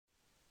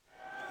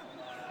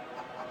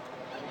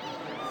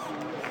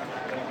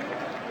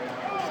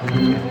We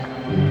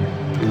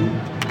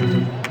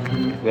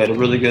had a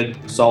really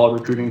good, solid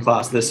recruiting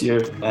class this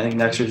year. I think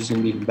next year is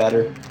going to be even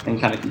better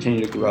and kind of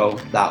continue to grow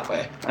that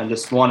way. I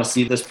just want to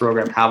see this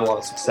program have a lot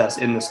of success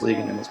in this league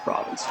and in this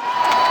province.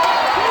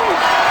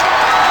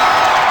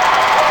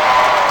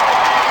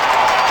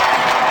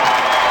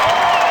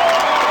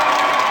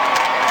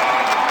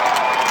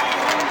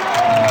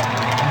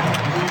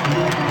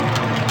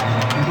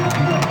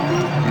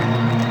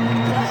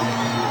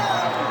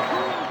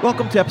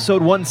 Welcome to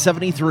episode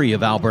 173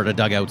 of Alberta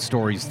Dugout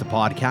Stories, the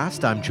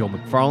podcast. I'm Joe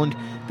McFarland.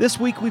 This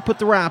week, we put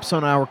the wraps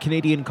on our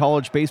Canadian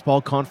College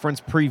Baseball Conference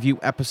preview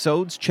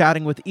episodes,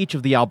 chatting with each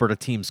of the Alberta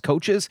team's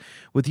coaches,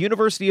 with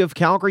University of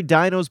Calgary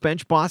Dinos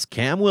bench boss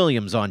Cam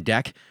Williams on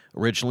deck.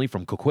 Originally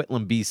from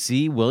Coquitlam,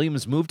 BC,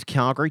 Williams moved to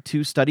Calgary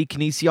to study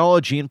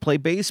kinesiology and play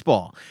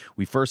baseball.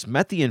 We first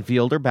met the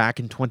infielder back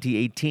in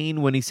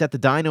 2018 when he set the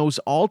Dinos'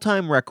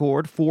 all-time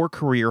record for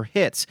career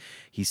hits.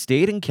 He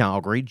stayed in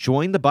Calgary,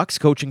 joined the Bucks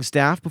coaching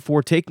staff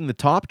before taking the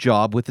top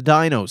job with the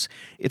Dinos.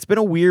 It's been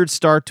a weird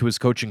start to his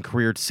coaching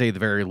career, to say the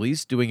very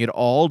least, doing it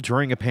all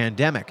during a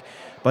pandemic.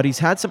 But he's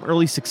had some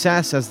early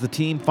success as the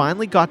team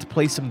finally got to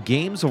play some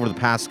games over the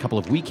past couple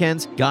of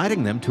weekends,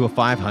 guiding them to a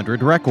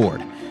 .500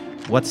 record.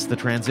 What's the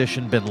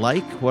transition been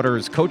like? What are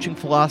his coaching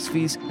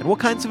philosophies? And what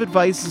kinds of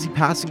advice is he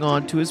passing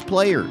on to his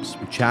players?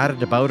 We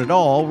chatted about it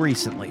all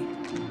recently.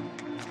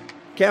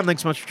 Cam,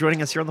 thanks so much for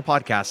joining us here on the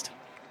podcast.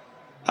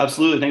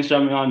 Absolutely. Thanks for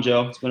having me on,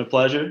 Joe. It's been a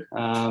pleasure.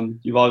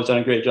 You've always done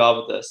a great job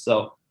with this,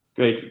 so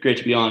great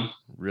to be on.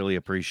 Really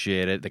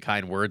appreciate it. The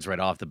kind words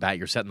right off the bat.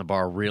 You're setting the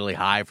bar really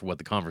high for what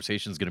the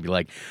conversation is going to be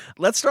like.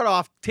 Let's start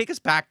off. Take us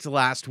back to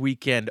last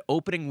weekend,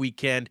 opening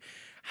weekend.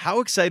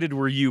 How excited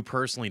were you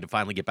personally to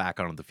finally get back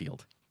onto the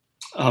field?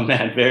 Oh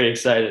man, very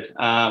excited.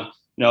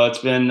 It's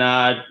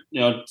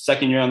been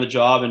second year on the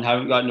job and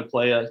haven't gotten to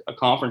play a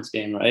conference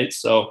game, right?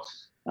 So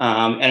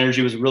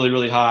energy was really,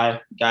 really high.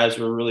 Guys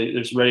were really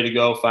just ready to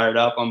go, fired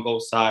up on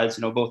both sides.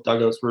 Both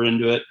dugouts were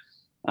into it.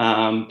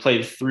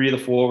 Played 3 of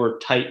the 4 were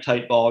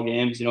tight ball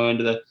games.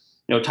 Into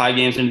the tie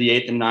games into the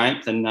 8th and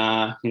 9th, and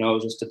it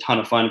was just a ton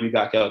of fun to be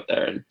back out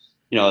there. And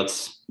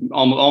it's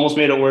almost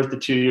made it worth the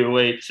 2-year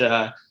wait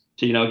to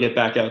get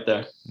back out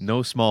there.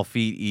 No small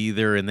feat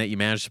either, and that you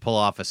managed to pull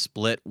off a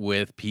split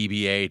with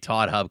PBA,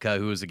 Todd Hubka,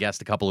 who was a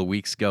guest a couple of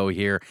weeks ago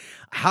here.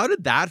 How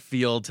did that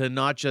feel to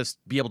not just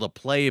be able to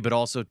play, but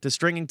also to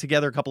stringing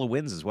together a couple of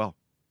wins as well?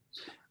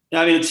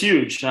 Yeah, I mean, it's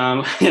huge.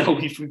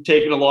 We've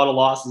taken a lot of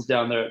losses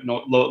down there at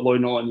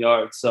Lloyd Nolan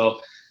Yard, so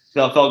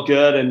felt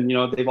good. And,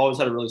 they've always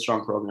had a really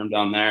strong program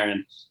down there.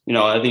 And,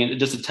 I think it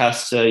just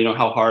attests to,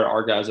 how hard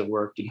our guys have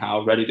worked and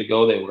how ready to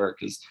go they were.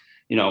 Because,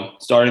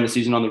 starting the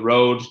season on the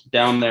road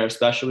down there,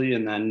 especially,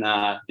 and then,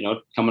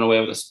 coming away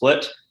with a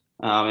split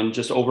and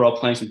just overall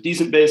playing some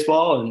decent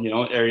baseball and,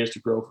 areas to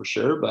grow for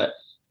sure. But,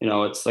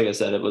 it's like I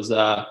said, it was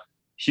a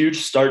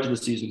huge start to the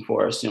season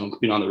for us,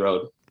 being on the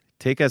road.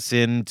 Take us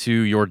into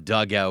your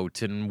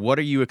dugout, and what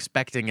are you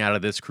expecting out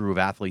of this crew of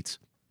athletes?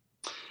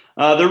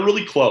 They're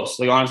really close.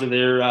 Like, honestly,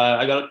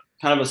 I got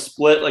kind of a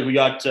split. Like, we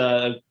got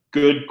a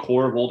good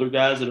core of older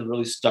guys that have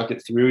really stuck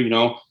it through.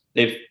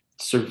 They've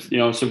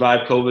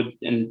survived COVID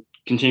and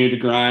continue to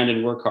grind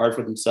and work hard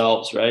for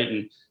themselves, right?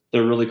 And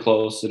they're really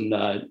close, and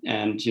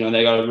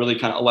they got a really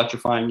kind of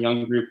electrifying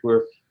young group who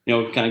are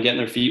kind of getting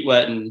their feet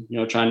wet and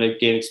trying to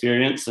gain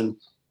experience and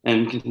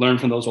learn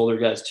from those older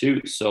guys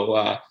too. So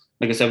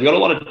like I said, we got a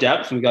lot of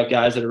depth, and we got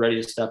guys that are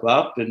ready to step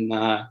up. And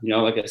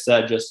like I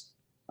said, just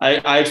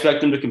I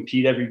expect them to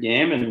compete every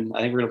game, and I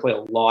think we're going to play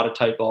a lot of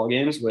tight ball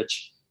games,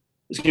 which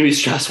is going to be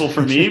stressful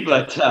for me,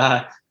 but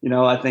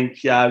I think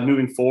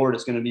moving forward,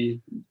 it's going to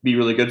be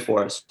really good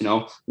for us.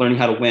 Learning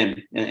how to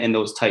win in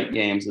those tight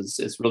games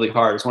is really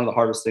hard. It's one of the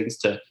hardest things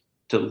to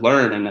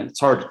learn, and it's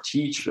hard to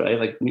teach, right?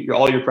 Like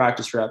all your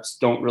practice reps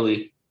don't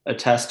really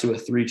attest to a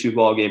 3-2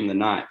 ball game in the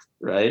 9th,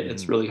 right? Mm-hmm.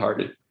 It's really hard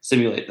to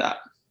simulate that.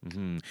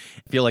 Mm-hmm.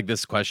 I feel like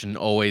this question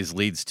always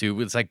leads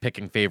to, it's like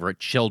picking favorite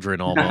children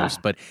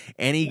almost, but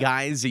any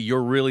guys that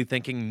you're really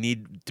thinking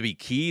need to be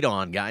keyed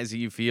on, guys that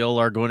you feel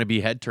are going to be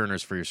head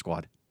turners for your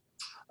squad?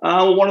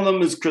 Well, one of them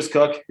is Chris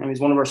Cook. I mean, he's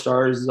one of our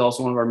stars. He's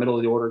also one of our middle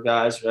of the order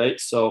guys, right?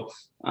 So,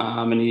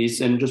 and he's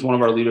just one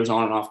of our leaders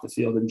on and off the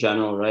field in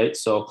general, right?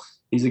 So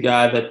he's a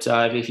guy that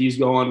if he's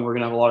going, we're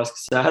going to have a lot of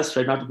success,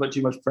 right? Not to put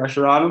too much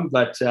pressure on him,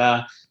 but,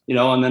 and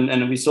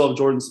then we still have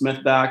Jordan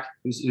Smith back,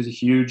 who's a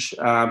huge,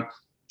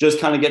 just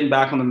kind of getting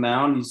back on the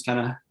mound. He's kind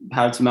of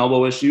had some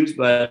elbow issues,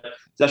 but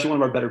he's actually one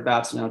of our better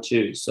bats now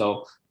too.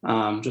 So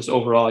just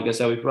overall, like I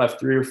said, we probably have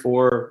 3 or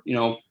 4,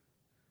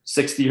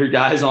 60-year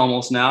guys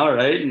almost now,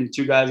 right? And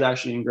 2 guys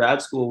actually in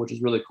grad school, which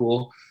is really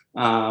cool.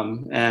 Like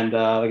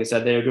I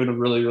said, they're doing a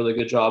really, really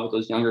good job with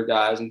those younger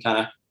guys and kind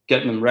of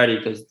getting them ready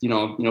because,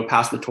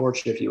 pass the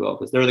torch, if you will,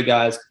 because they're the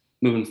guys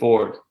moving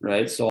forward,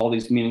 right? So all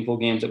these meaningful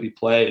games that we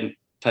play and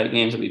tight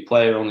games that we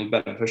play are only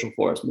beneficial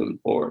for us moving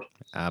forward.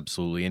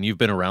 Absolutely. And you've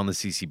been around the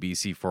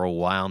CCBC for a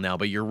while now,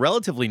 but you're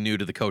relatively new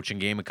to the coaching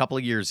game, a couple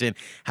of years in.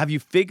 Have you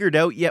figured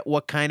out yet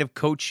what kind of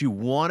coach you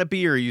want to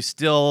be, or are you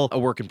still a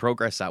work in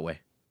progress that way?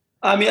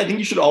 I mean, I think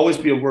you should always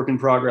be a work in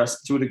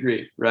progress to a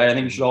degree, right? I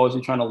think you should always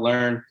be trying to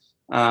learn,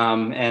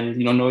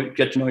 and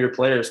get to know your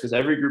players, because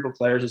every group of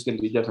players is going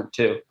to be different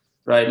too,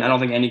 right? And I don't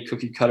think any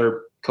cookie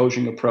cutter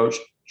coaching approach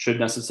should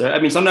necessarily.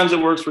 I mean, sometimes it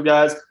works for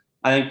guys.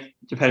 I think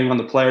depending on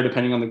the player,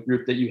 depending on the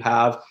group that you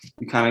have,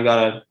 you kind of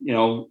gotta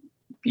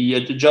be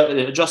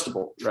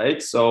adjustable,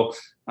 right? So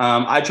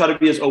I try to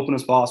be as open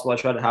as possible. I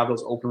try to have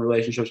those open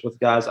relationships with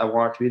guys. I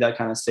want it to be that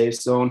kind of safe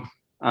zone,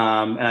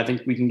 and I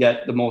think we can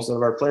get the most out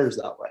of our players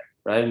that way,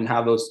 right? And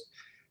have those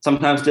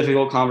sometimes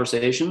difficult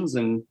conversations,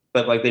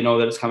 but like they know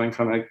that it's coming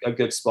from a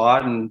good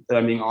spot, and that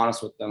I'm being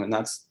honest with them, and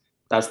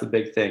that's the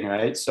big thing,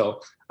 right? So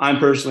I'm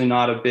personally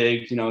not a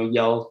big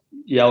yell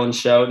and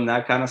shout and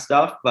that kind of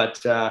stuff,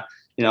 but at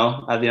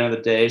the end of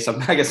the day,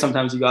 I guess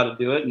sometimes you got to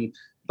do it,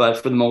 but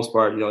for the most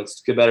part,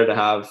 it's better to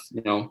have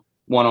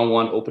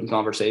one-on-one open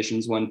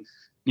conversations when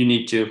you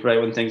need to, right?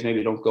 When things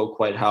maybe don't go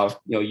quite how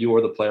you or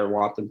the player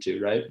want them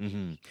to, right?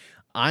 Mm-hmm.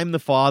 I'm the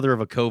father of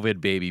a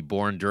COVID baby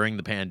born during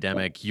the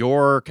pandemic.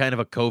 You're kind of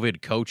a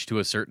COVID coach to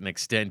a certain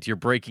extent. You're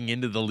breaking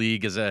into the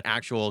league as an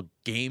actual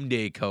game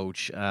day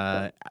coach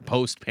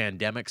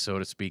post-pandemic, so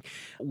to speak.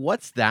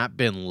 What's that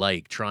been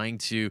like, trying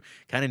to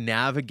kind of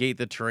navigate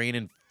the terrain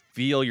and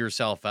feel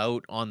yourself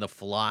out on the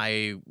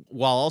fly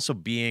while also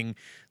being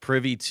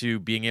privy to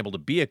being able to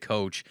be a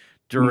coach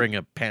during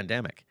a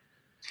pandemic?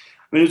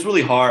 I mean, it's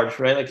really hard,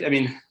 right?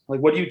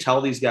 Like, what do you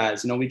tell these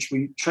guys?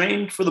 We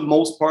trained for the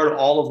most part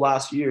all of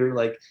last year.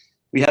 Like,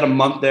 we had a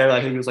month there. I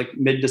think it was like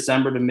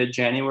mid-December to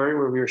mid-January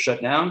where we were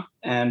shut down,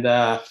 and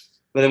but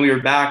then we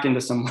were back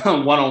into some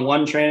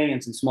one-on-one training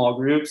and some small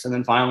groups, and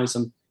then finally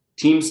some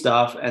team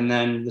stuff, and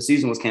then the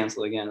season was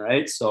canceled again,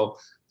 right? So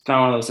it's kind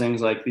of one of those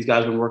things. Like, these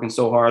guys have been working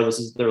so hard. This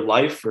is their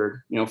life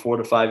for 4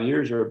 to 5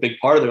 years, or a big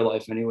part of their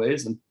life,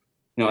 anyways. And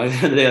at the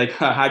end of the day, like,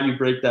 how do you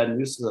break that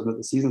news to them that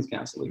the season's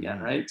canceled again,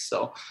 right?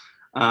 So.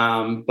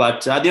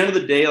 But at the end of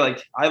the day,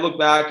 like, I look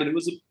back and it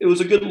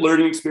was a good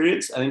learning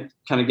experience. I think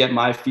kind of get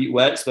my feet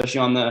wet, especially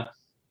on the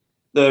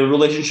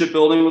relationship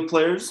building with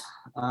players,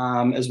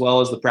 as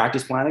well as the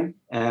practice planning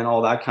and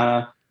all that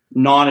kind of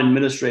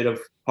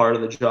non-administrative part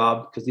of the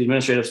job. Because the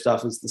administrative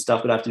stuff is the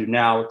stuff that I have to do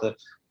now with the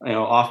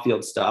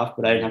off-field stuff,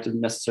 but I didn't have to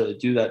necessarily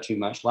do that too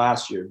much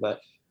last year.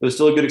 But it was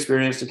still a good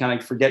experience to kind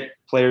of forget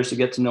players to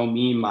get to know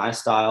me, my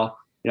style,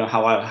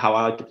 how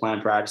I like to plan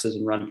practices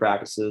and run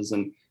practices,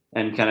 and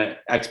kind of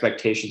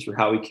expectations for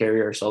how we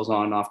carry ourselves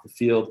on and off the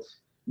field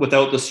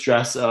without the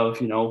stress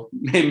of,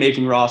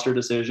 making roster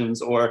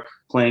decisions or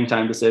playing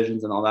time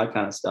decisions and all that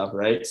kind of stuff.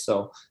 Right.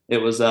 So it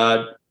was,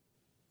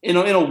 in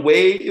a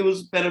way it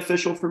was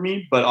beneficial for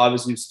me, but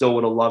obviously still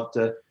would have loved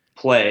to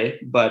play,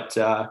 but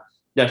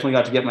definitely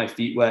got to get my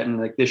feet wet. And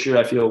like this year,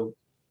 I feel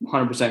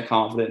 100%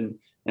 confident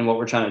in what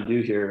we're trying to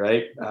do here.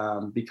 Right.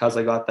 Because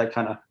I got that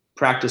kind of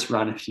practice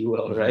run, if you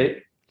will.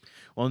 Right.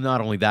 Well,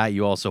 not only that,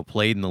 you also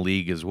played in the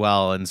league as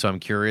well. And so I'm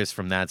curious,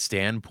 from that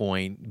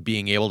standpoint,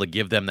 being able to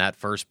give them that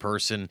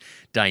first-person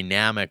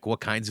dynamic,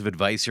 what kinds of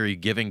advice are you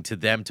giving to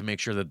them to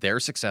make sure that they're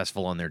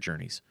successful on their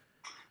journeys?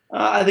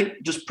 I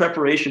think just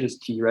preparation is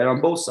key, right?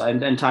 On both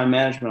sides, and time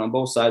management on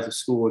both sides of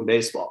school and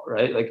baseball,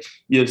 right? Like,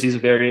 UFC is a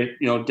very,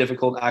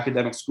 difficult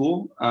academic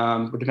school,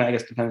 but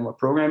depending on what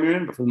program you're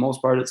in. But for the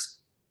most part, it's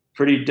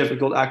pretty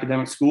difficult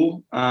academic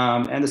school.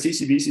 And the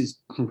CCBC is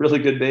really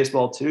good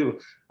baseball too.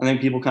 I think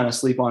people kind of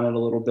sleep on it a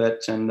little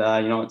bit, and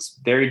it's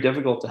very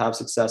difficult to have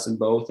success in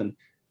both.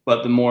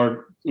 But the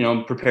more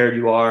prepared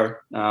you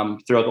are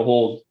throughout the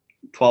whole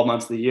 12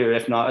 months of the year,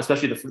 if not,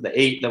 especially the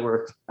 8 that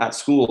were at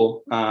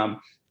school,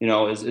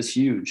 is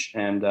huge.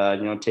 And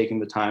taking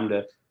the time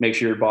to make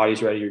sure your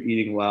body's ready, you're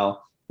eating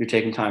well, you're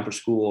taking time for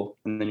school,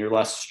 and then you're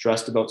less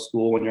stressed about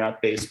school when you're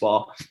at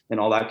baseball and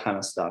all that kind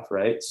of stuff,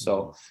 right?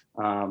 So.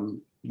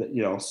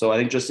 So I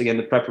think just, again,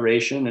 the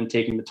preparation and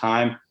taking the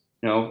time,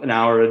 an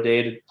hour a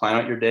day to plan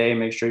out your day and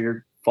make sure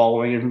you're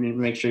following and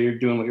make sure you're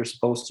doing what you're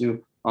supposed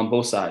to on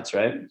both sides,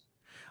 right?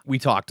 We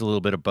talked a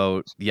little bit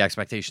about the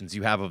expectations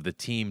you have of the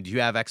team. Do you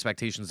have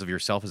expectations of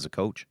yourself as a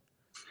coach?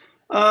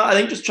 I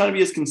think just trying to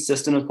be as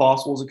consistent as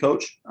possible as a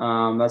coach.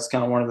 That's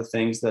kind of one of the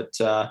things that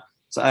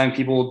so I think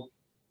people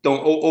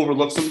don't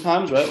overlook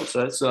sometimes, right?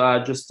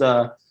 So just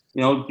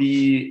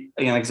be,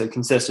 again, like I said,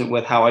 consistent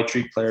with how I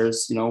treat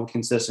players.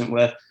 Consistent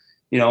with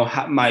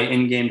my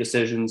in-game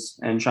decisions,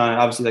 and trying,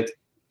 obviously, like,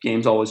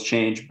 games always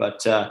change,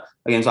 but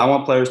again, so I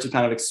want players to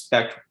kind of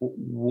expect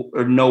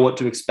or know what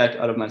to expect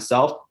out of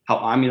myself, how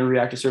I'm going to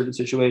react to certain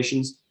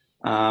situations,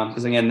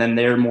 because again, then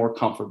they're more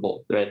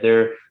comfortable, right?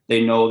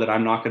 They know that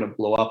I'm not going to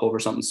blow up over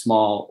something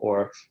small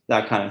or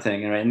that kind of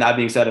thing, right? And that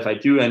being said, if I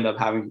do end up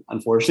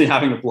unfortunately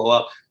having to blow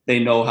up, they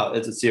know how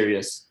it's a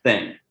serious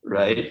thing,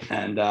 right?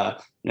 And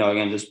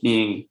again, just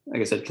being,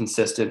 like I said,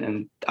 consistent,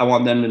 and I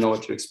want them to know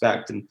what to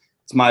expect, and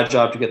it's my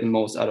job to get the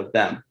most out of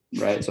them,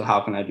 right? So how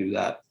can I do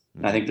that?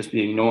 And I think just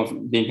being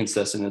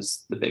consistent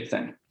is the big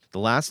thing. The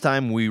last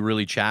time we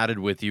really chatted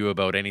with you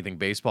about anything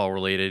baseball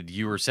related,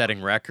 you were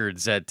setting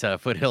records at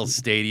Foothills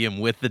Stadium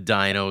with the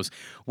Dinos.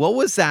 What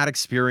was that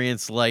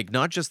experience like?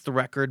 Not just the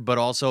record, but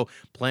also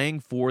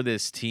playing for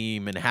this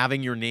team and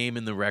having your name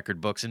in the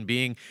record books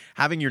and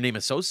having your name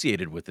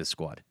associated with this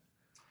squad.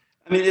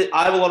 I mean,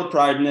 I have a lot of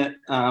pride in it.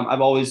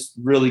 I've always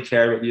really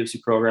cared about the U of C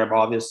program,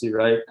 obviously,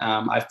 right?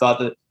 I've thought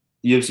that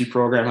the U of C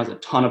program has a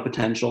ton of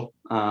potential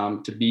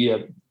to be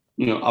a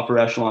upper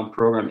echelon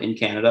program in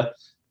Canada.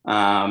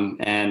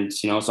 And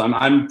so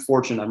I'm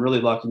fortunate. I'm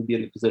really lucky to be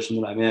in the position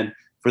that I'm in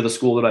for the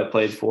school that I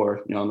played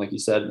for. And like you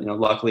said,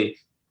 luckily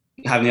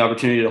having the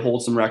opportunity to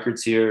hold some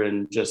records here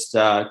and just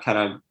kind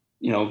of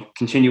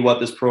continue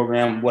what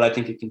I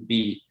think it can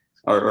be,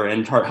 or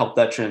in part help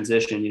that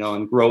transition,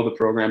 and grow the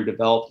program,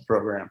 develop the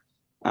program.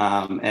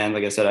 And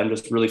like I said, I'm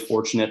just really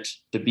fortunate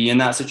to be in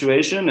that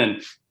situation.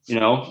 And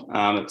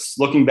it's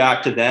looking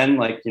back to then,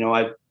 like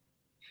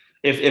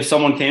if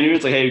someone came to me,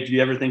 it's like, hey, do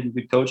you ever think you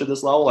could coach at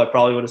this level? I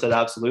probably would have said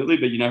absolutely,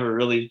 but you never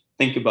really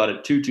think about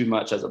it too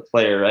much as a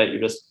player, right?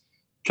 You're just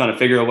trying to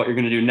figure out what you're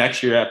going to do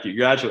next year after you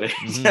graduate,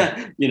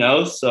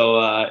 So,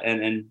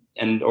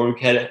 or we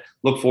can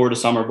look forward to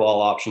summer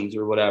ball options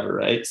or whatever,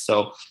 right?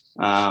 So,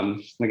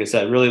 like I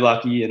said, really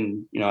lucky,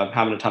 and I'm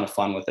having a ton of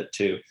fun with it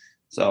too.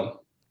 So.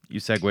 You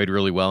segued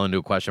really well into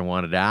a question I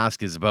wanted to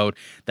ask is about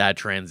that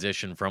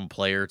transition from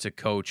player to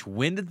coach.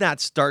 When did that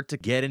start to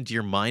get into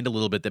your mind a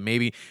little bit that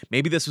maybe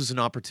this was an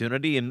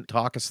opportunity, and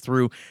talk us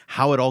through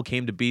how it all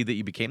came to be that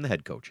you became the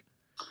head coach?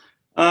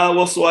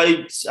 So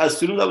as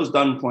soon as I was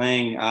done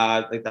playing,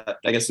 like that,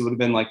 I guess it would have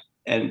been like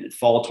in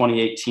fall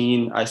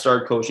 2018, I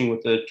started coaching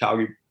with the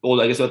Calgary,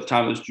 I guess at the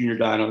time it was Junior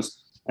Dinos,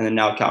 and then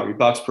now Calgary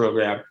Bucks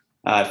program,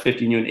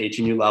 15U and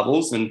 18U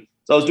levels. And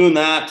so I was doing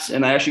that,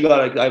 and I actually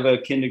I have a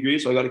kin degree,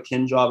 so I got a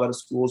kin job out of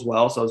school as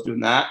well. So I was doing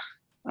that,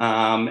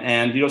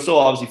 and still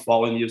obviously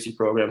following the U of C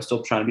program,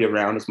 still trying to be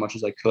around as much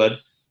as I could,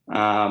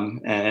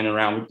 and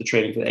around with the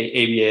training for the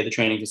ABA, the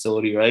training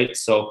facility, right?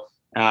 So,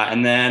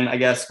 and then I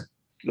guess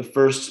the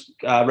first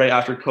right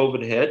after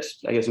COVID hit,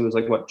 I guess it was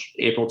like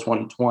April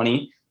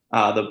 2020.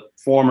 The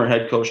former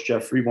head coach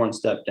Jeff Freeborn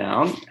stepped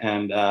down,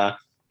 and I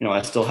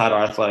still had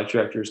our athletic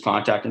director's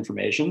contact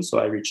information, so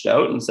I reached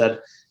out and said,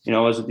 do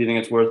you think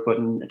it's worth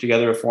putting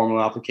together a formal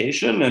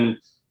application? And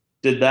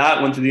did that,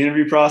 went through the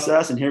interview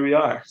process, and here we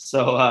are.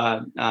 So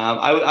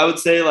I would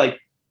say I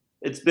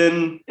wouldn't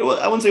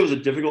say it was a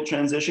difficult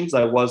transition because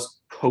I was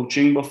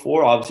coaching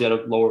before, obviously at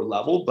a lower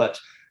level. But,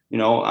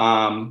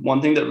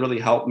 one thing that really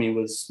helped me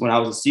was when I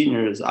was a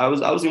senior is I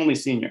was the only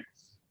senior.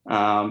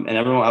 And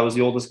I was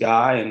the oldest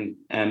guy.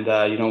 And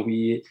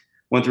we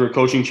went through a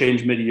coaching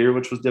change mid-year,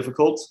 which was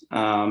difficult.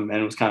 And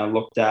it was kind of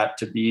looked at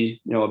to be,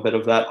 a bit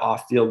of that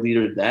off-field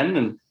leader then.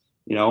 And,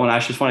 and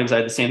actually it's funny because I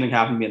had the same thing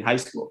happen to me in high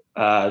school.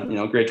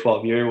 Grade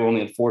 12 year, we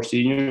only had 4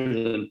 seniors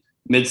and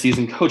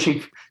mid-season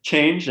coaching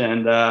change.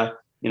 And, so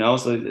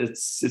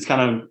it's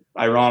kind of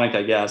ironic,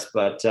 I guess,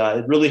 but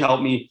it really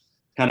helped me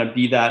kind of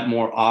be that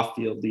more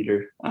off-field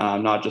leader,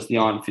 not just the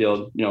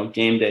on-field,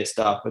 game day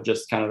stuff, but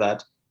just kind of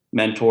that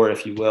mentor,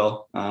 if you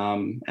will,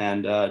 and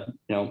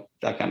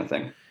that kind of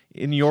thing.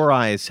 In your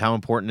eyes, how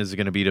important is it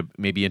going to be to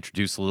maybe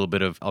introduce a little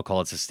bit of, I'll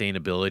call it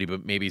sustainability,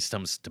 but maybe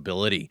some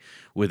stability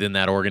within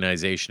that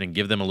organization and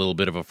give them a little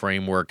bit of a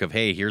framework of,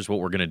 hey, here's what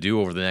we're going to do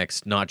over the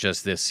next, not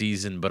just this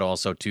season, but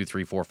also 2,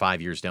 3, 4,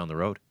 5 years down the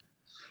road?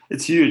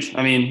 It's huge.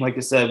 I mean, like I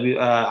said,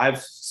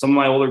 I've some of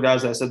my older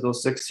guys, I said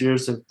those 6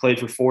 years have played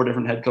for 4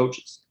 different head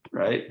coaches,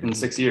 right? In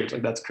 6 years,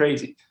 like that's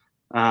crazy.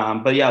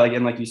 But yeah,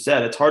 like you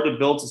said, it's hard to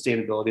build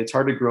sustainability. It's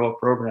hard to grow a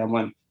program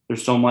when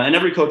there's so much, and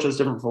every coach has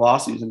different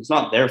philosophies, and it's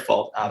not their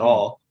fault at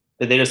all.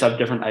 That they just have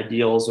different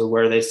ideals or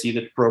where they see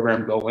the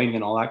program going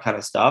and all that kind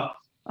of stuff.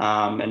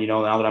 And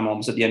now that I'm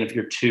almost at the end of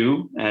year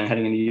 2 and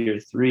heading into year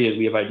 3, and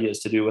we have ideas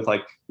to do with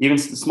like even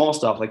small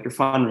stuff like your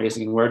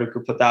fundraising and where to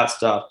put that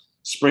stuff,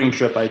 spring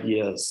trip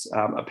ideas,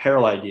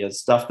 apparel ideas,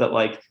 stuff that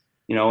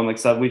and like I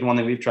said, one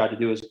thing we've tried to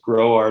do is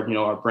grow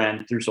our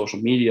brand through social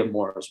media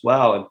more as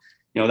well.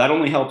 And that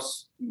only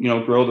helps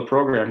grow the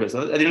program, because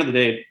at the end of the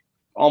day,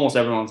 almost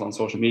everyone's on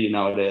social media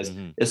nowadays,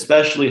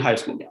 especially high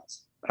school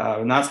guys.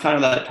 And that's kind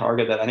of that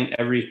target that I think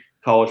every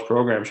college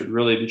program should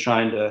really be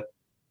trying to,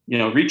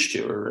 reach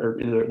to, or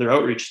their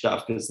outreach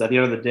stuff. Because at the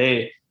end of the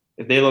day,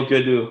 if they look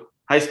good to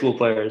high school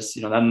players,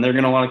 then they're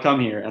going to want to come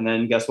here. And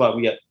then guess what?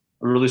 We get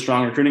a really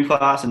strong recruiting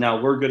class, and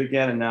now we're good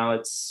again. And now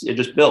it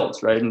just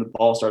builds, right? And the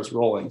ball starts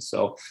rolling.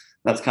 So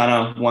that's kind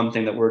of one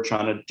thing that we're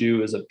trying to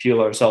do, is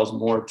appeal ourselves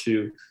more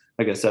to,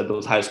 like I said,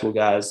 those high school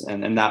guys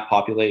and that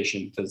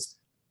population, because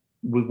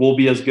we'll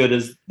be as good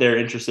as they're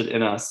interested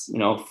in us,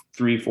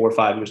 3, 4,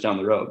 5 years down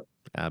the road.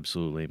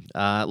 Absolutely.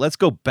 Let's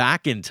go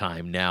back in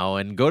time now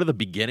and go to the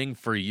beginning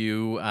for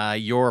you.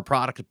 You're a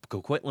product of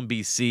Coquitlam,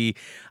 BC.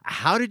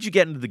 How did you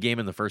get into the game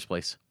in the first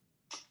place?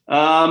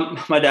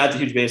 My dad's a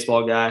huge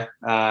baseball guy.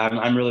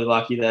 I'm really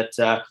lucky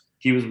that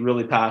he was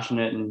really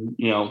passionate and,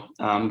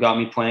 got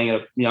me playing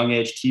at a young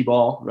age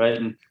T-ball, right?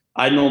 And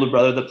I had an older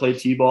brother that played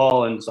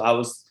T-ball, and so I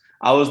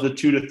was the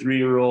 2 to 3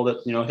 year old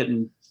that,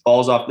 hitting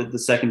balls off the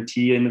second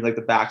tee into like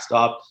the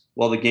backstop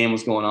while the game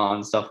was going on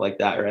and stuff like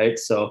that, right?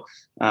 So,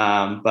 so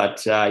my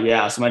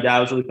dad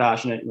was really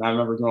passionate. I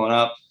remember growing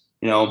up,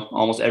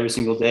 almost every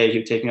single day he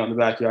would take me out in the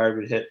backyard,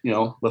 we'd hit,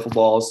 wiffle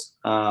balls,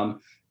 that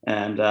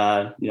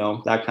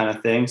kind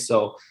of thing.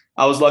 So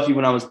I was lucky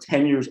when I was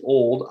 10 years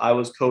old, I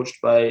was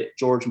coached by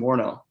George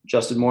Morneau,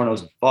 Justin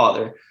Morneau's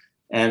father.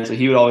 And so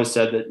he would always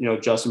said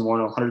that, Justin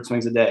Morneau, 100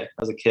 swings a day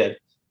as a kid.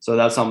 So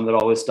that's something that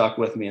always stuck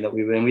with me, that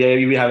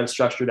we have it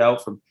structured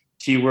out from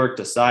tee work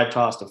to side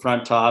toss to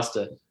front toss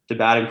to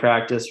batting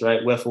practice,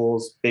 right?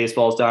 Wiffles,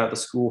 baseballs down at the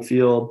school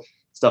field,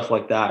 stuff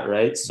like that,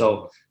 right?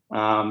 So,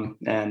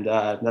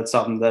 that's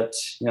something that,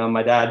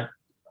 my dad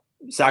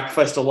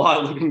sacrificed a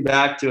lot looking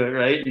back to it,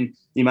 right? And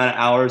the amount of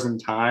hours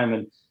and time.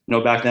 And,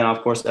 back then,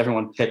 of course,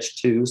 everyone pitched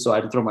too. So I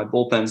had to throw my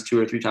bullpens 2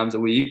 or 3 times a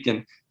week,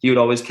 and he would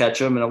always catch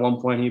them. And at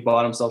one point he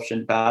bought himself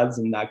shin pads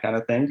and that kind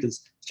of thing,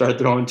 because started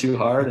throwing too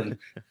hard. And,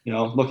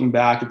 looking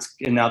back,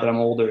 and now that I'm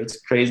older,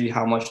 it's crazy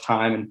how much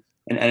time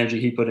and energy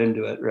he put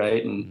into it.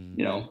 Right.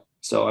 And,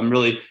 so I'm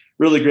really,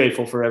 really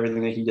grateful for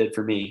everything that he did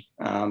for me,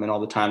 and all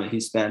the time that he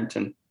spent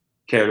and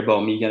cared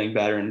about me getting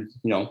better and,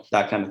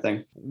 that kind of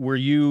thing. Were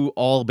you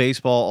all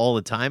baseball all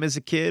the time as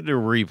a kid, or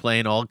were you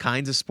playing all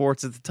kinds of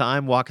sports at the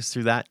time? Walk us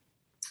through that.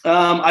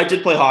 I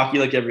did play hockey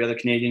like every other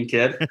Canadian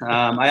kid.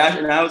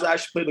 I was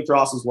actually played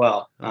lacrosse as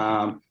well.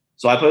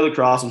 So I played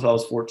lacrosse until I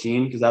was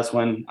 14, because that's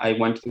when I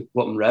went to the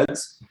Wilton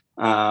Reds,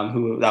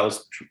 who that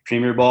was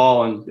premier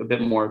ball and a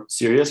bit more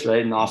serious,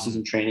 right? And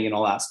off-season training and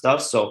all that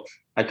stuff. So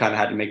I kind of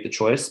had to make the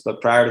choice.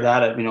 But prior to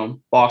that,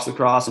 box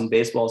lacrosse and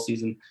baseball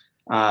season,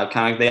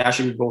 they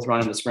actually both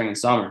run in the spring and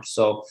summer.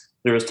 So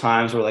there was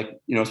times where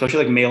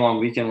especially like May long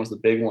weekend was the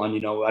big one.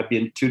 I'd be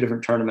in 2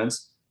 different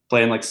tournaments,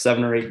 playing like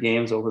 7 or 8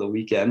 games over the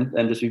weekend,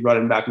 and just be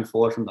running back and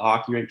forth from the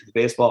hockey rink to the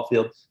baseball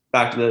field,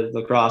 back to the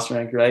lacrosse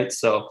rink. Right.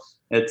 So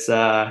it's,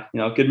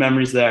 good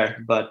memories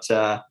there, but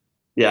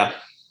yeah.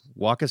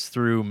 Walk us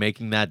through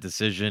making that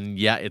decision.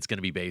 Yeah, it's going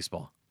to be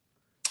baseball.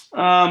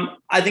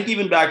 I think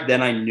even back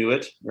then I knew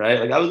it, right?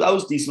 Like I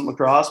was decent at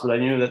lacrosse, but I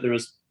knew that there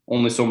was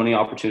only so many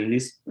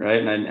opportunities,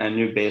 right? And I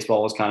knew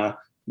baseball was kind of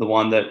the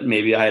one that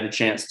maybe I had a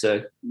chance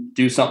to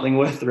do something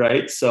with,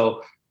 right?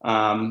 So,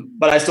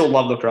 but I still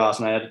love lacrosse,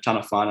 and I had a ton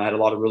of fun. I had a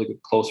lot of really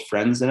good close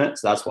friends in it.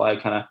 So that's why I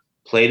kind of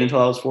played until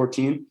I was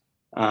 14,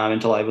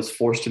 until I was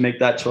forced to make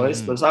that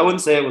choice. But so I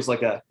wouldn't say it was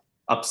like a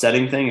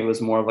upsetting thing. It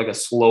was more of like a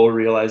slow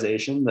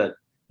realization that,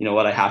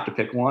 I have to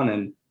pick one.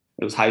 And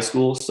it was high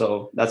school.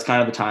 So that's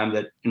kind of the time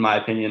that, in my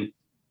opinion,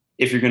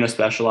 if you're going to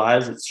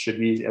specialize, it should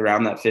be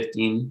around that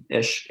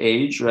 15-ish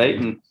age.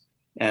 Right.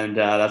 And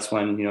that's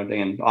when,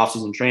 again,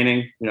 off-season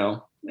training,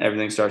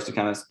 everything starts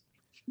to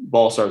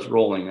ball starts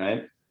rolling.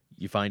 Right.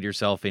 You find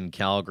yourself in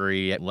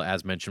Calgary,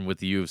 as mentioned, with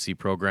the UFC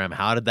program.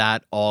 How did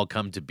that all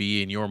come to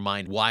be in your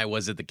mind? Why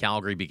was it that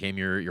Calgary became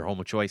your home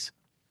of choice?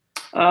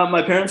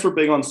 My parents were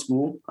big on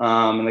school.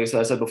 And like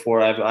I said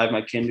before, I have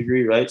my kin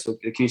degree, right? So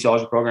the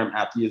kinesiology program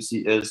at the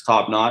UFC is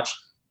top notch.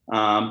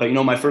 But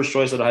my first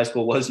choice out of high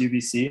school was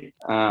UBC.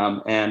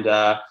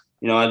 I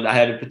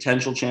had a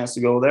potential chance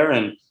to go there,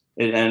 and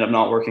it ended up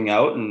not working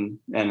out. And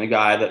the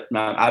guy that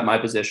at my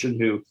position,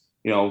 who,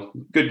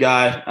 good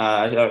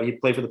guy, he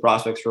played for the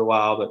Prospects for a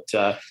while,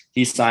 but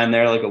he signed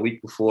there like a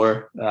week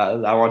before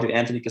I wanted to.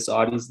 Anthony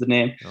Casati is the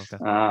name.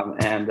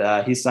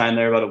 Okay. He signed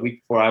there about a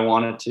week before I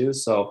wanted to.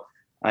 So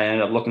I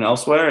ended up looking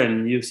elsewhere,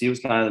 and UFC was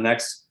kind of the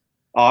next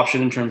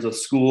option in terms of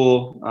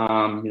school,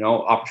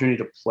 opportunity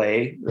to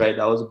play, right?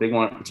 That was a big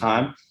one at the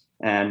time.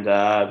 And,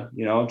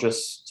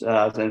 just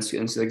like I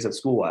said,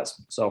 school-wise.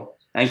 So,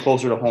 and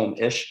closer to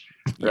home-ish,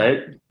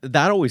 right?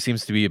 That always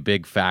seems to be a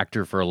big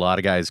factor for a lot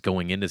of guys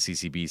going into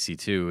CCBC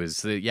too,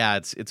 is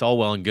that, it's all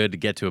well and good to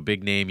get to a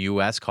big name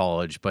U.S.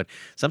 college, but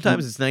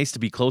sometimes it's nice to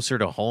be closer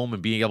to home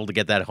and being able to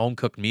get that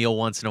home-cooked meal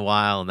once in a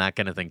while and that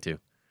kind of thing too.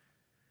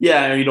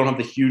 Yeah, you don't have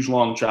the huge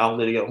long travel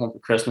day to get home for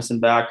Christmas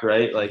and back,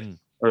 right? Like,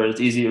 or it was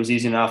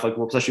easy enough. Like,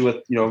 especially with,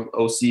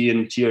 OC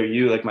and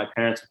TRU, like my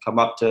parents would come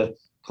up to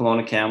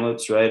Kelowna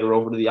Kamloops, right? Or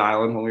over to the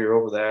island when we were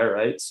over there,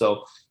 right?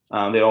 So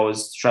they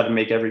always tried to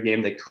make every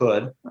game they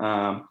could.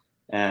 Or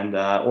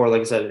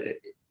like I said,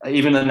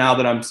 even now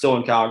that I'm still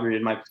in Calgary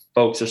and my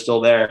folks are still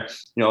there,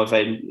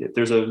 if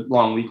there's a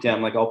long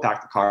weekend, like I'll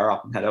pack the car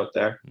up and head out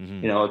there.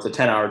 It's a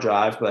 10-hour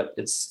drive, but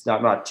it's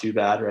not too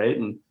bad, right?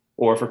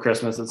 Or for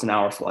Christmas, it's an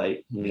hour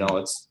flight.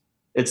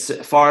 It's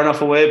far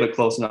enough away, but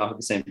close enough at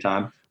the same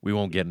time. We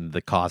won't get into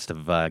the cost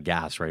of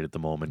gas right at the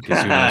moment,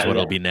 because who knows what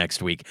it'll be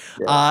next week.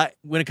 Yeah.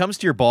 When it comes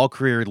to your ball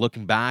career,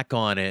 looking back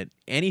on it,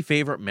 any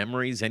favorite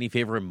memories, any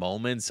favorite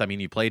moments? I mean,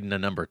 you played in a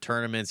number of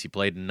tournaments, you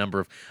played in a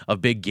number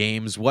of big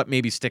games. What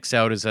maybe sticks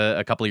out as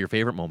a couple of your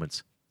favorite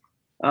moments?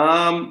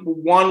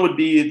 One would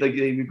be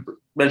you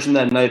mentioned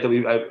that night that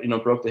I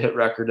broke the hit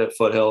record at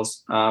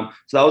Foothills. So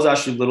that was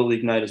actually Little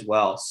League night as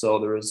well. So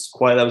that was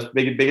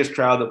biggest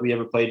crowd that we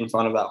ever played in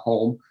front of at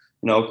home.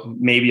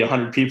 Maybe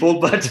 100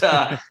 people, but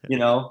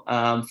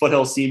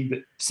Foothills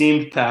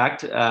seemed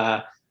packed. Like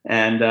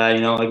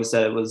I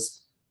said, it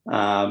was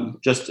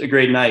just a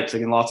great night. Cause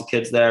again, lots of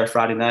kids there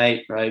Friday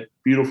night, right?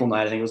 Beautiful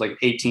night. I think it was like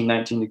 18,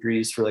 19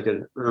 degrees for like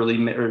an early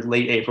or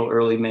late April,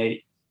 early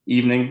May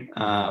evening.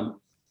 And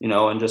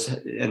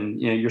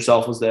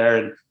yourself was there,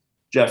 and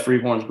Jeff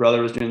Freeborn's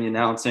brother was doing the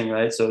announcing,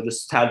 right? So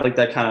just had like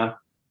that kind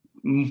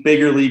of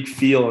bigger league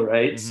feel,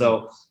 right?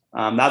 So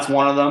that's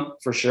one of them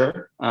for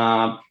sure.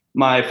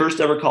 My first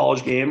ever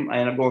college game, I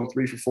ended up going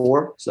 3 for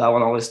 4. So that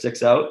one always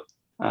sticks out.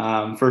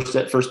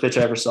 First pitch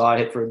I ever saw, I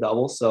hit for a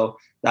double. So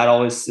that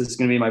always is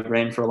going to be in my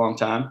brain for a long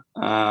time.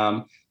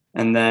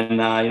 And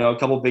then, a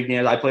couple of big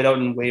games. I played out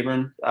in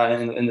Weyburn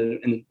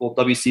in the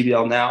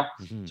WCBL now.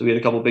 So we had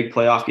a couple of big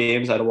playoff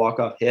games. I had a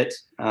walk-off hit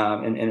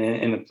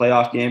in the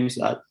playoff games.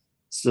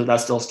 So that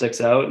still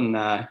sticks out. And,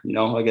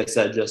 like I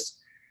said, just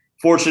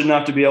fortunate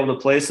enough to be able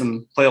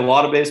to play a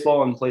lot of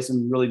baseball and play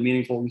some really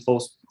meaningful and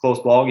close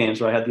ball games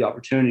where I had the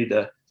opportunity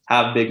to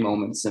have big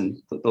moments,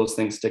 and those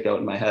things stick out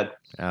in my head.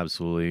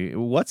 Absolutely.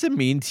 What's it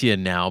mean to you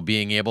now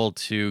being able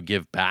to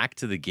give back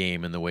to the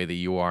game in the way that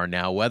you are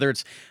now, whether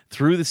it's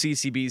through the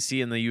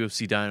CCBC and the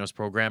UFC Dinos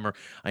program, or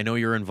I know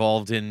you're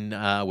involved in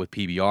with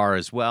PBR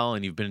as well,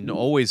 and you've been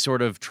always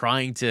sort of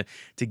trying to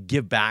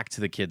give back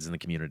to the kids in the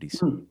communities?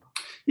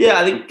 Yeah,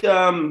 I think,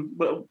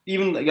 but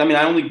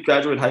I only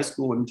graduated high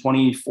school in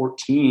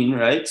 2014,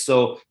 right?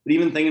 So, but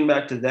even thinking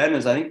back to then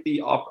is I think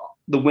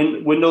the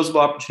windows of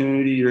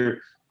opportunity,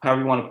 or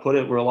however you want to put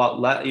it, were a lot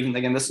less. Even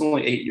again, this is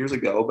only 8 years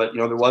ago, but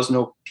there was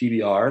no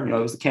PBR. It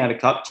was the Canada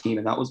Cup team,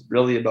 and that was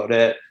really about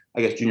it.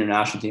 I guess junior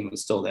national team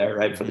was still there,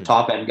 right, for the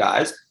top end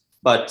guys.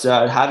 But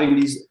having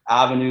these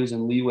avenues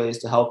and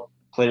leeways to help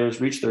players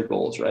reach their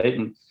goals, right,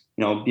 and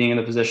being in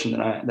the position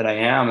that I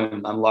am,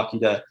 and I'm lucky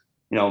to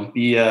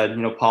be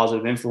a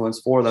positive influence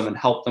for them and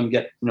help them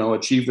get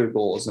achieve their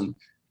goals. And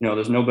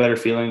there's no better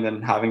feeling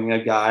than having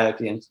a guy at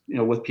the end,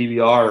 with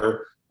PBR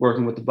or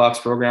working with the Bucks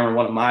program, or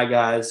one of my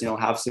guys,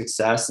 have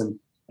success, and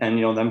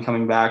them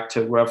coming back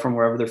to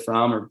wherever they're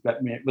from, or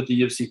with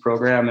the UFC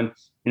program, and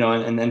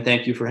and then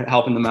thank you for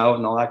helping them out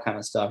and all that kind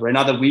of stuff. Right,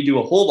 not that we do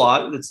a whole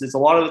lot, it's a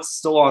lot of it's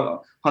still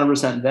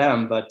 100%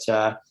 them, but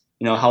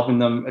helping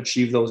them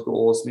achieve those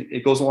goals,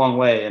 it goes a long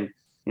way. And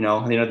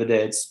at the end of the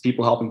day, it's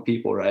people helping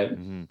people, right?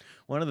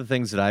 One of the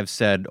things that I've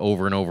said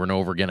over and over and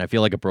over again, I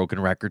feel like a broken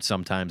record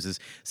sometimes, is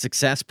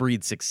success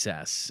breeds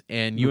success.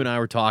 And you and I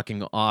were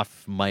talking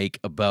off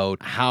mic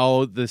about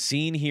how the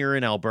scene here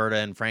in Alberta,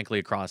 and frankly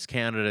across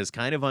Canada, is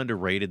kind of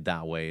underrated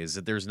that way. Is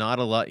that there's not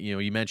a lot,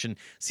 you mentioned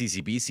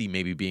CCBC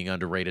maybe being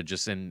underrated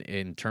just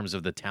in terms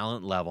of the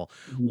talent level.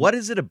 What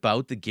is it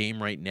about the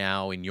game right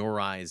now, in your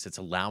eyes, that's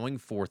allowing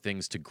for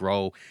things to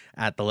grow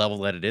at the level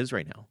that it is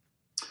right now?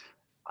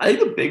 I think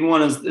the big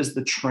one is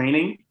the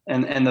training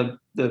and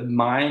the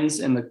minds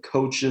and the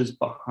coaches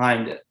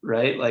behind it,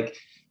 right? Like,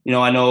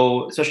 I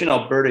know, especially in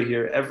Alberta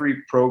here,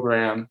 every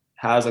program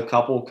has a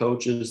couple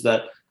coaches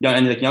that,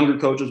 and like younger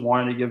coaches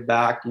wanting to give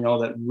back,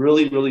 that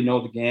really, really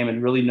know the game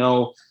and really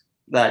know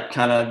that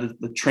kind of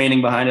the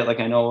training behind it. Like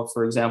I know,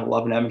 for example,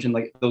 up in Edmonton,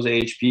 like those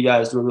AHP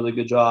guys do a really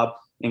good job.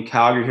 In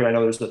Calgary here, I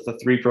know there's the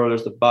 3 pro,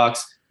 there's the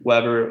Bucks,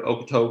 Weber,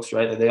 Okotoks,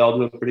 right? They all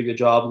do a pretty good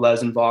job.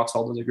 Les and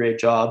Vauxhall does a great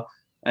job.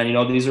 And,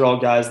 these are all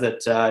guys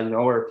that,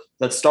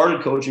 that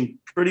started coaching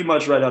pretty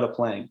much right out of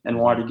playing and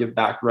wanted to give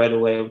back right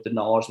away with the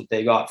knowledge that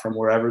they got from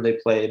wherever they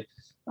played.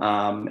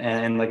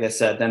 And like I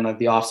said, then like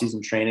the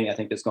off-season training, I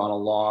think has gone a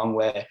long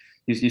way.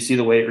 You see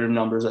the weight room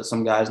numbers that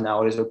some guys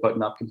nowadays are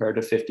putting up compared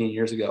to 15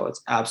 years ago.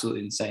 It's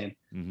absolutely insane.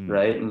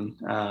 Right.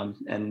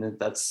 And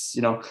that's,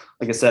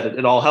 like I said,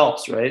 it all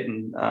helps. Right.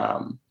 And,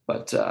 so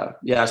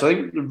I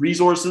think the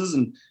resources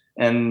and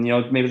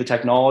maybe the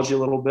technology a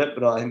little bit,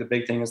 but I think the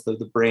big thing is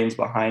the brains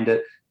behind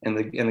it and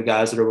the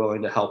guys that are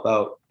willing to help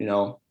out.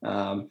 Like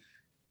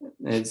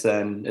I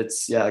said,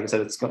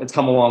 it's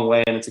come a long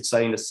way, and it's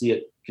exciting to see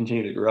it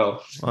continue to grow.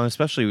 Well,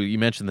 especially you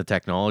mentioned the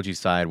technology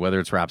side, whether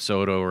it's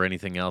Rapsodo or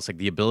anything else, like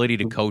the ability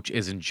to coach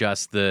isn't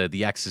just the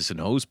X's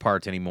and O's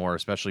part anymore,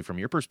 especially from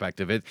your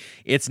perspective.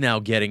 It's now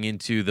getting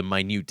into the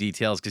minute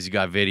details, because you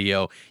got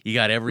video, you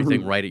got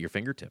everything right at your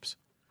fingertips.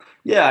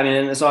 Yeah, I mean,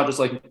 and it's not just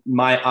like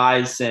my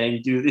eyes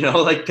saying,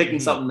 like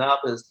picking something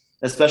up,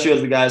 especially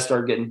as the guys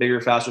start getting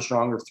bigger, faster,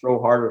 stronger, throw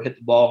harder, hit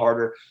the ball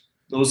harder.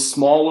 Those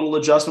small little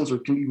adjustments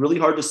can be really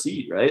hard to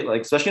see, right?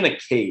 Like, especially in a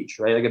cage,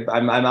 right? Like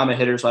I'm a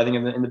hitter, so I think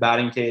in the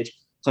batting cage,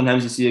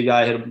 sometimes you see a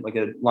guy hit like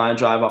a line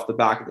drive off the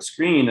back of the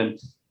screen,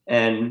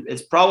 and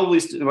it's probably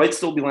it might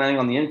still be landing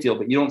on the infield,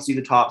 but you don't see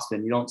the top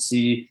spin, you don't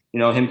see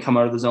him come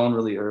out of the zone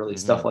really early,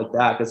 stuff like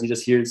that, because you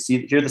just hear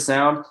the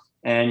sound.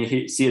 And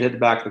you see it hit the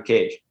back of the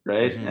cage,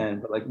 right?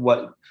 And like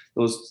what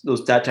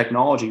that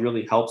technology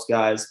really helps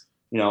guys,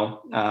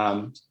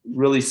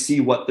 really see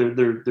what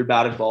their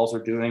batted balls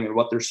are doing or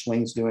what their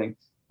swing's doing,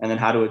 and then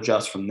how to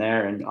adjust from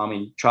there. And I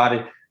mean, try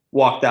to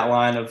walk that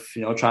line of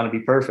trying to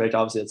be perfect.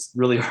 Obviously, it's a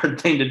really hard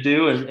thing to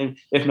do, and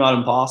if not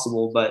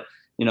impossible. But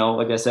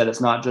like I said, it's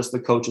not just the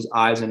coach's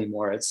eyes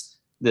anymore. It's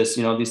this,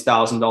 these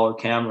 $1,000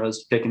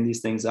 cameras picking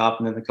these things up,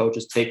 and then the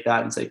coaches take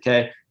that and say,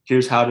 okay,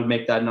 here's how to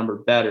make that number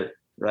better.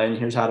 Right. And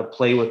here's how to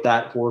play with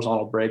that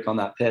horizontal break on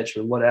that pitch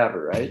or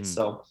whatever. Right.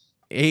 So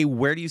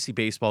Where do you see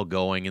baseball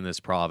going in this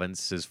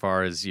province as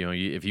far as,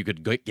 if you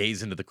could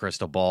gaze into the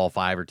crystal ball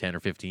 5 or 10 or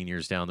 15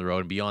 years down the road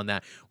and beyond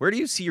that, where do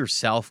you see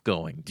yourself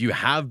going? Do you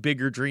have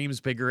bigger dreams,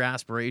 bigger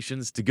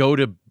aspirations to go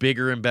to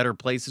bigger and better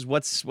places?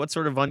 What's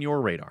sort of on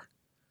your radar?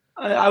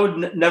 I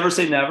would never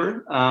say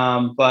never,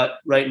 but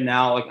right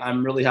now, like,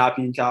 I'm really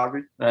happy in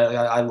Calgary. Right? Like,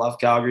 I love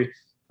Calgary.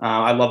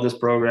 I love this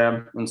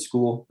program in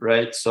school,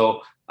 right?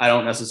 So I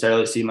don't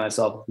necessarily see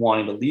myself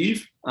wanting to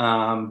leave,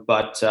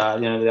 but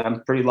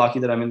I'm pretty lucky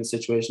that I'm in the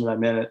situation that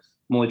I'm in. I'm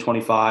only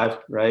 25,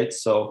 right?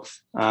 So,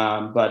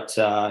 So like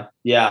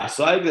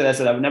I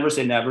said, I would never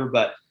say never,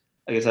 but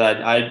like I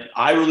said,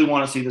 I really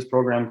want to see this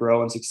program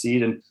grow and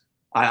succeed, and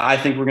I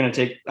think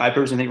I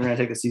personally think we're going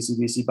to take the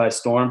CCBC by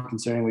storm,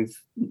 considering we've,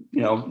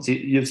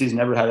 UFC's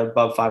never had an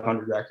above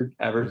 500 record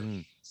ever.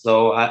 Mm-hmm.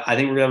 So I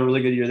think we're going to have a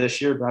really good year this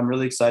year, but I'm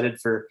really excited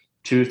for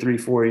 2, 3,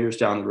 4 years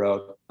down the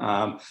road.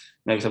 Like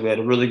I said, we had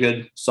a really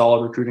good,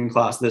 solid recruiting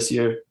class this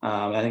year.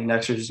 I think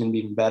next year is going to be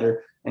even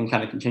better and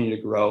kind of continue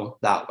to grow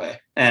that way.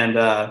 And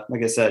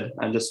like I said,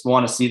 I just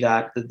want to see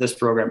that this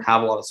program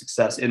have a lot of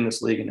success in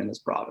this league and in this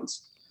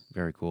province.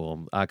 Very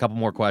cool. A couple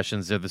more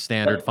questions. They're the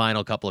standard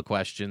final couple of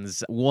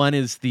questions. One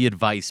is the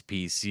advice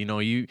piece.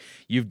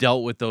 You've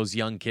dealt with those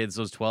young kids,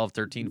 those 12,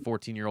 13,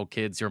 14-year-old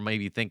kids who are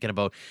maybe thinking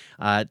about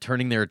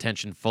turning their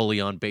attention fully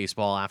on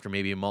baseball after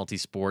maybe a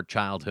multi-sport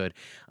childhood.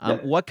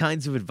 What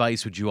kinds of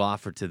advice would you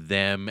offer to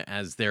them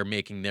as they're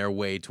making their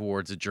way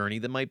towards a journey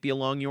that might be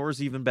along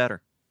yours even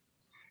better?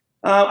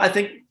 I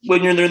think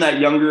when you're in that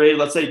younger age,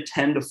 let's say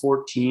 10 to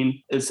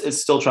 14,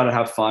 it's still trying to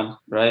have fun,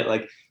 right?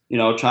 Like,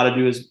 try to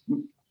do is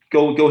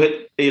go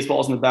hit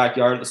baseballs in the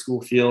backyard at the school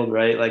field,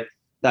 right? Like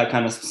that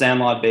kind of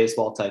sandlot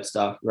baseball type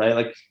stuff, right?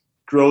 Like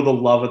grow the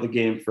love of the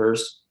game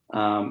first.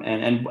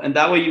 And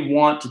that way you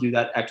want to do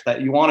that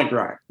you want to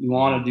grind. You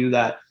want to do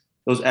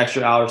those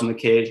extra hours in the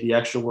cage, the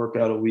extra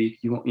workout a week,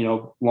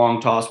 long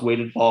toss,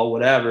 weighted ball,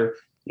 whatever,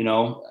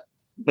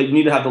 but you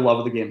need to have the love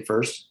of the game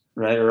first,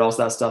 right? Or else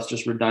that stuff's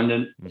just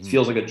redundant. Mm-hmm. It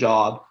feels like a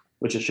job,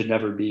 which it should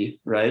never be,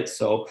 right?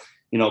 So,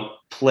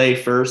 play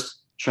first,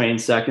 train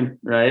second,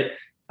 right?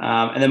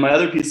 And then my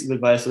other piece of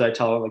advice that I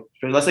tell, like,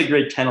 let's say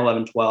grade 10,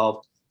 11,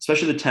 12,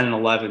 especially the 10 and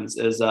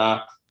 11s is,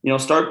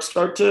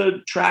 start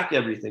to track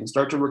everything,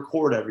 start to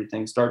record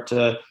everything, start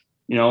to,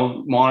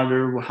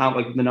 monitor how,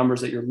 like, the numbers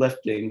that you're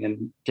lifting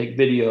and take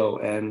video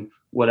and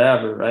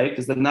whatever, right?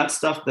 Because then that's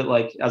stuff that,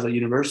 like, as a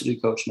university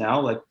coach now,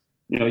 like,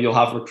 you'll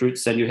have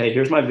recruits send you, hey,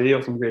 here's my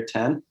video from grade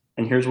 10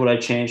 and here's what I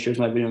changed. Here's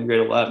my video in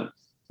grade 11.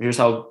 Here's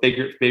how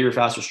bigger,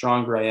 faster,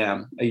 stronger I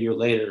am a year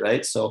later,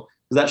 right? So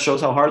that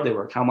shows how hard they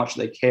work, how much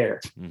they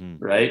care,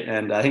 mm-hmm. right?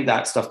 And I think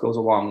that stuff goes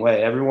a long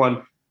way.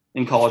 Everyone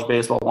in college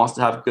baseball wants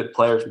to have good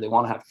players, but they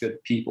want to have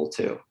good people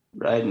too,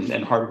 right?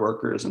 And hard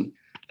workers, and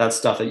that's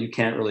stuff that you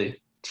can't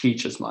really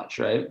teach as much,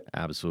 right?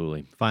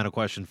 Absolutely. Final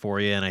question for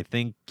you, and I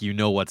think you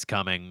know what's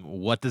coming.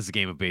 What does the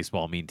game of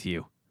baseball mean to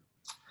you?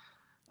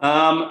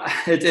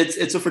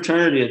 It's a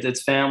fraternity.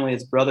 It's family.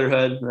 It's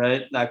brotherhood,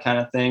 right? That kind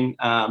of thing.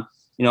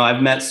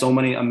 I've met so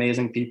many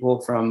amazing people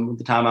from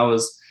the time I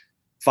was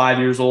 5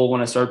 years old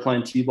when I started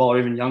playing T-ball, or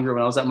even younger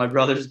when I was at my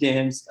brother's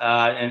games,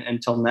 and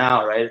until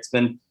now, right? It's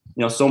been,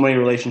 so many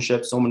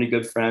relationships, so many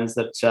good friends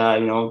that,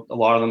 a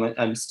lot of them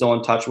I'm still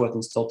in touch with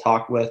and still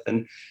talk with.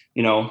 And,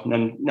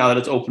 and now that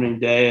it's opening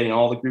day,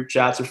 all the group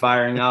chats are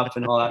firing up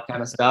and all that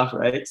kind of stuff,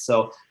 right?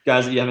 So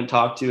guys that you haven't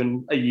talked to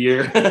in a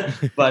year,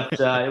 but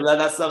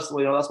that stuff's,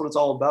 that's what it's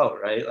all about,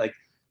 right? Like,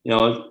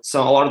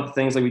 so a lot of the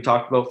things, like we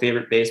talked about,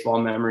 favorite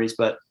baseball memories,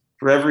 but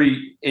for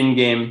every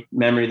in-game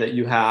memory that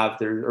you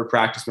have or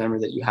practice memory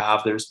that you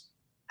have, there's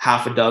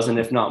half a dozen,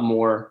 if not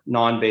more,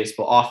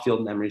 non-baseball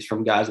off-field memories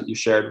from guys that you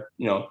shared,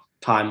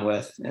 time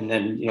with, and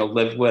then,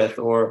 lived with,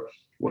 or,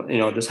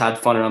 just had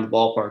fun around the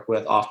ballpark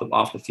with,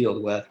 off the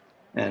field with.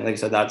 And like I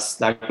said,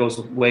 that goes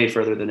way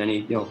further than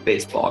any,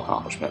 baseball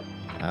accomplishment.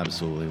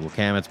 Absolutely. Well,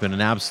 Cam, it's been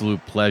an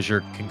absolute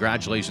pleasure.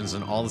 Congratulations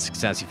on all the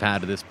success you've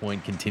had to this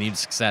point. Continued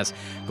success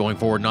going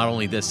forward, not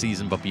only this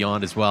season, but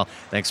beyond as well.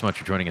 Thanks so much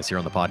for joining us here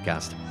on the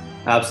podcast.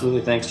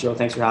 Absolutely. Thanks, Joe.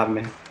 Thanks for having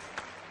me.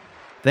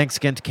 Thanks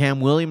again to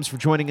Cam Williams for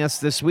joining us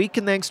this week,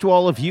 and thanks to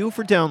all of you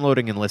for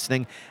downloading and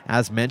listening.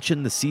 As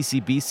mentioned, the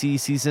CCBC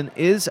season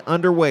is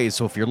underway,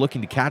 so if you're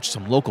looking to catch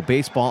some local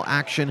baseball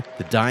action,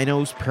 the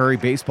Dinos, Prairie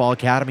Baseball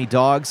Academy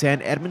Dogs,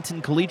 and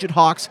Edmonton Collegiate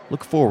Hawks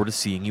look forward to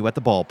seeing you at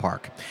the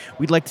ballpark.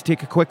 We'd like to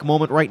take a quick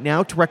moment right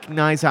now to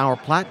recognize our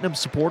Platinum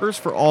supporters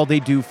for all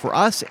they do for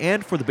us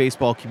and for the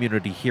baseball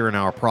community here in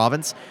our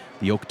province.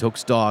 The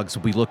Okotoks Dogs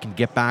will be looking to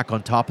get back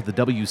on top of the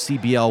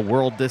WCBL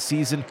World this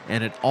season,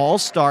 and it all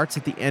starts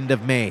at the end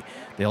of May.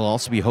 They'll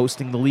also be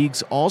hosting the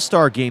league's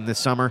All-Star Game this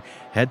summer.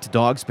 Head to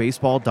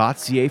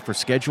dogsbaseball.ca for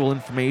schedule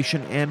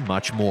information and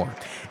much more.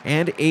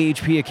 And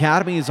AHP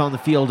Academy is on the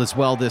field as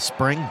well this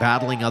spring,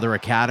 battling other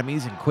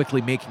academies and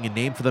quickly making a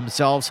name for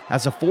themselves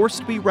as a force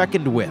to be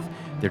reckoned with.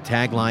 Their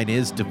tagline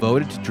is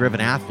devoted to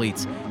driven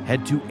athletes.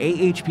 Head to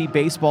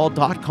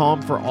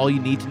ahpbaseball.com for all you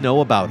need to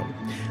know about them.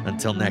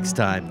 Until next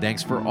time,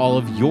 thanks for all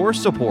of your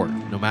support,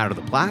 no matter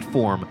the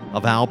platform,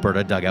 of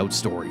Alberta Dugout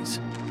Stories.